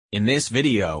In this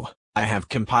video, I have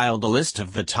compiled a list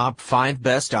of the top 5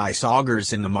 best ice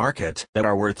augers in the market that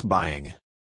are worth buying.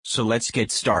 So let's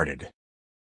get started.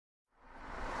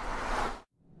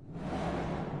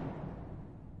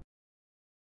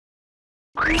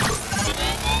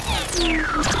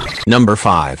 Number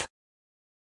 5.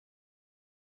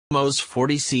 Mo's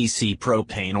 40cc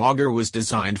propane auger was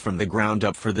designed from the ground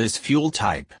up for this fuel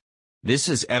type. This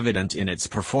is evident in its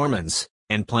performance,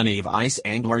 and plenty of ice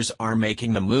anglers are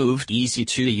making the move to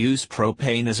easy-to-use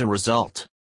propane as a result.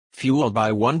 Fueled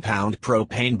by 1-pound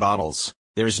propane bottles,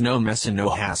 there's no mess and no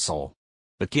hassle.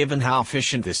 But given how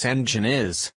efficient this engine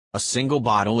is, a single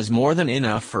bottle is more than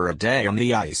enough for a day on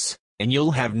the ice, and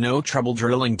you'll have no trouble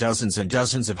drilling dozens and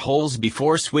dozens of holes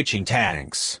before switching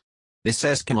tanks. This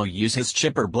Eskimo uses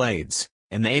chipper blades,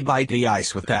 and they bite the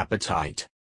ice with appetite.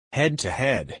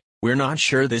 Head-to-head, we're not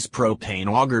sure this propane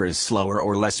auger is slower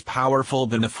or less powerful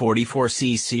than the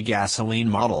 44cc gasoline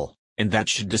model, and that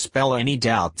should dispel any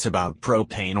doubts about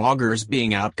propane augers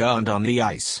being outgunned on the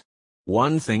ice.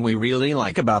 One thing we really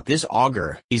like about this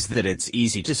auger is that it's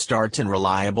easy to start and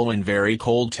reliable in very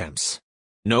cold temps.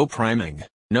 No priming,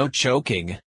 no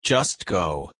choking, just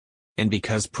go. And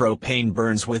because propane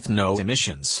burns with no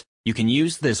emissions, you can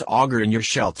use this auger in your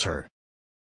shelter.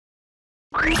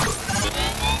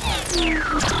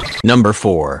 Number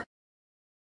 4.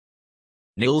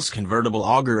 Nylon's convertible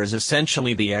auger is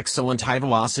essentially the excellent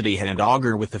high-velocity hand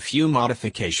auger with a few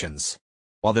modifications.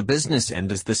 While the business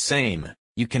end is the same,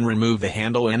 you can remove the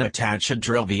handle and attach a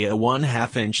drill via a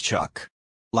 1/2-inch chuck.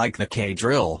 Like the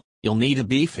K-drill, you'll need a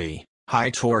beefy,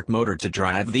 high-torque motor to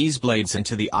drive these blades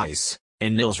into the ice,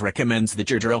 and Nylon recommends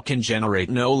that your drill can generate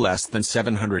no less than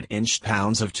 700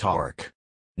 inch-pounds of torque.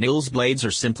 Nylon's blades are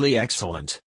simply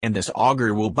excellent, and this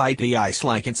auger will bite the ice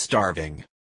like it's starving.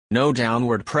 No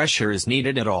downward pressure is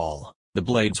needed at all, the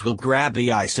blades will grab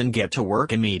the ice and get to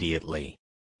work immediately.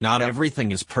 Not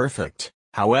everything is perfect,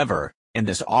 however, and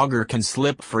this auger can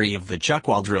slip free of the chuck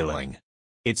while drilling.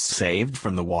 It's saved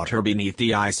from the water beneath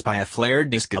the ice by a flared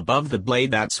disc above the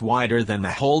blade that's wider than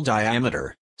the hole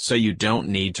diameter, so you don't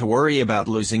need to worry about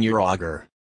losing your auger.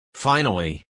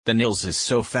 Finally, the Nylon is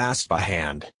so fast by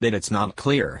hand that it's not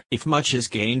clear if much is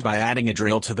gained by adding a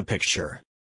drill to the picture.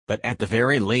 But at the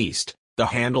very least, the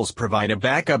handles provide a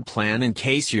backup plan in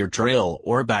case your drill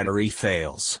or battery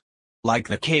fails. Like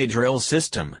the K-drill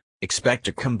system, expect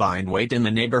a combined weight in the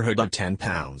neighborhood of 10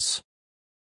 pounds.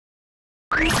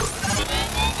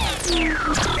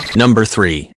 Number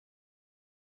 3.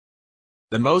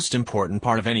 The most important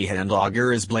part of any hand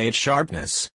auger is blade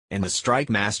sharpness, and the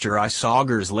StrikeMaster Ice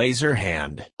Auger's laser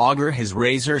hand auger has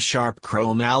razor-sharp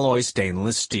chrome alloy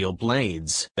stainless steel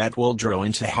blades that will drill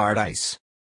into hard ice.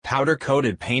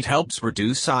 Powder-coated paint helps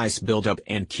reduce ice buildup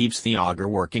and keeps the auger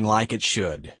working like it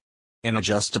should. An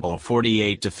adjustable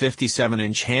 48 to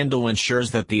 57-inch handle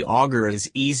ensures that the auger is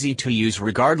easy to use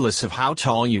regardless of how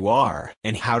tall you are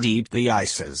and how deep the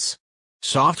ice is.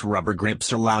 Soft rubber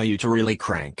grips allow you to really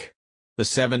crank. The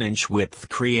 7-inch width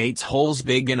creates holes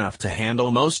big enough to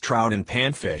handle most trout and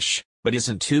panfish, but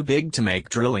isn't too big to make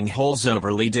drilling holes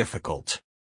overly difficult.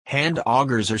 Hand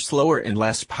augers are slower and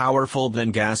less powerful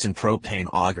than gas and propane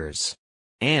augers.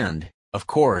 And, of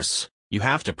course, you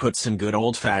have to put some good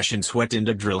old-fashioned sweat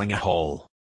into drilling a hole.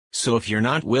 So if you're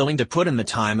not willing to put in the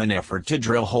time and effort to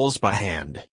drill holes by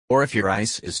hand, or if your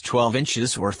ice is 12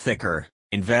 inches or thicker,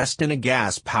 invest in a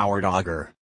gas-powered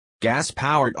auger.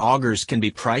 Gas-powered augers can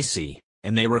be pricey,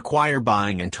 and they require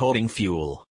buying and toting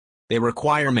fuel. They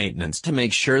require maintenance to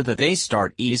make sure that they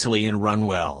start easily and run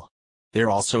well.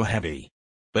 They're also heavy.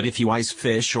 But if you ice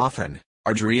fish often,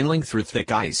 are drilling through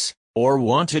thick ice, or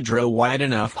want to drill wide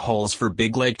enough holes for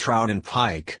big lake trout and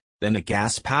pike, then a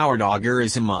gas-powered auger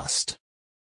is a must.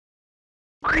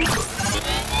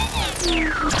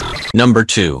 Number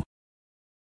 2.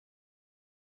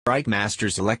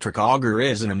 StrikeMaster's electric auger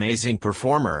is an amazing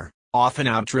performer, often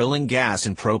outdrilling gas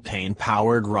and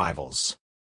propane-powered rivals.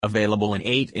 Available in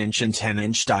 8-inch and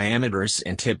 10-inch diameters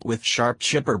and tipped with sharp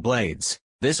chipper blades,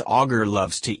 this auger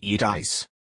loves to eat ice.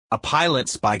 A pilot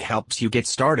spike helps you get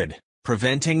started,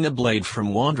 preventing the blade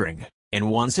from wandering, and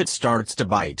once it starts to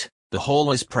bite, the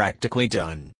hole is practically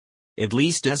done. At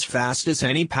least as fast as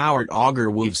any powered auger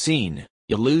we've seen,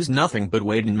 you'll lose nothing but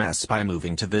weight and mess by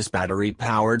moving to this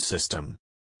battery-powered system.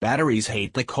 Batteries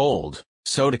hate the cold,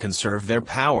 so to conserve their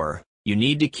power, you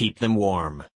need to keep them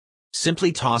warm.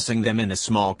 Simply tossing them in a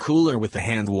small cooler with a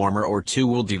hand warmer or two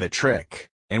will do the trick,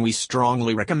 and we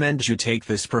strongly recommend you take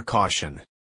this precaution.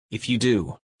 If you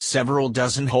do, several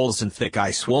dozen holes in thick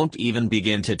ice won't even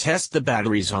begin to test the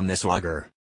batteries on this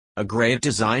auger. A great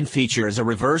design feature is a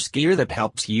reverse gear that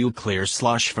helps you clear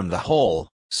slush from the hole,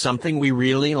 Something we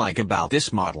really like about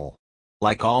this model.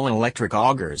 Like all electric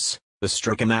augers, the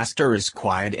StrikeMaster is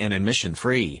quiet and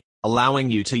emission-free, allowing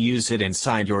you to use it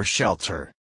inside your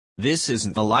shelter. This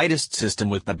isn't the lightest system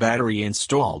with the battery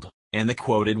installed, and the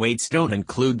quoted weights don't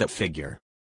include that figure.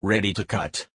 Ready to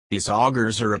cut, these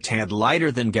augers are a tad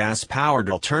lighter than gas-powered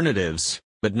alternatives,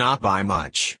 but not by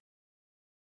much.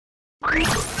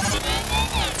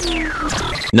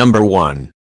 Number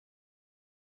 1.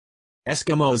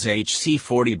 Eskimo's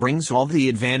HC40 brings all the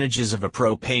advantages of a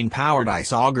propane-powered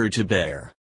ice auger to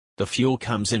bear. The fuel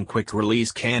comes in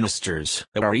quick-release canisters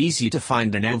that are easy to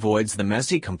find and avoids the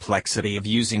messy complexity of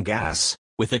using gas,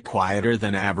 with a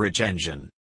quieter-than-average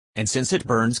engine. And since it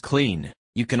burns clean,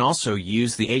 you can also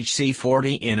use the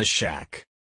HC40 in a shack.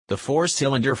 The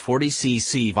 4-cylinder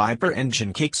 40cc Viper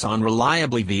engine kicks on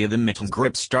reliably via the metal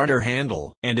grip starter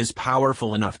handle and is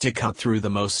powerful enough to cut through the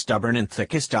most stubborn and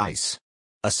thickest ice.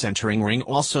 A centering ring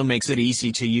also makes it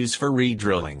easy to use for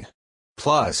re-drilling.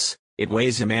 Plus, it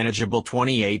weighs a manageable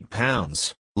 28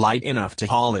 pounds, light enough to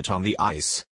haul it on the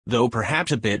ice, though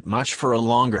perhaps a bit much for a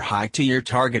longer hike to your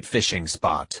target fishing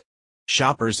spot.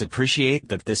 Shoppers appreciate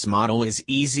that this model is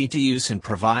easy to use and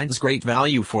provides great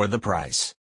value for the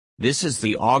price. This is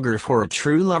the auger for a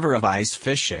true lover of ice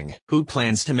fishing who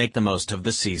plans to make the most of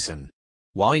the season.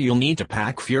 While you'll need to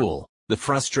pack fuel, the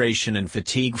frustration and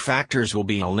fatigue factors will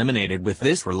be eliminated with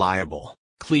this reliable,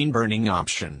 clean-burning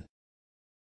option.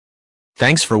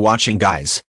 Thanks for watching,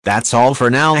 guys. That's all for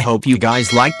now. I hope you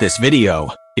guys liked this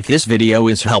video. If this video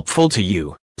is helpful to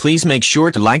you, please make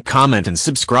sure to like, comment, and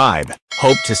subscribe.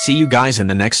 Hope to see you guys in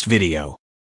the next video.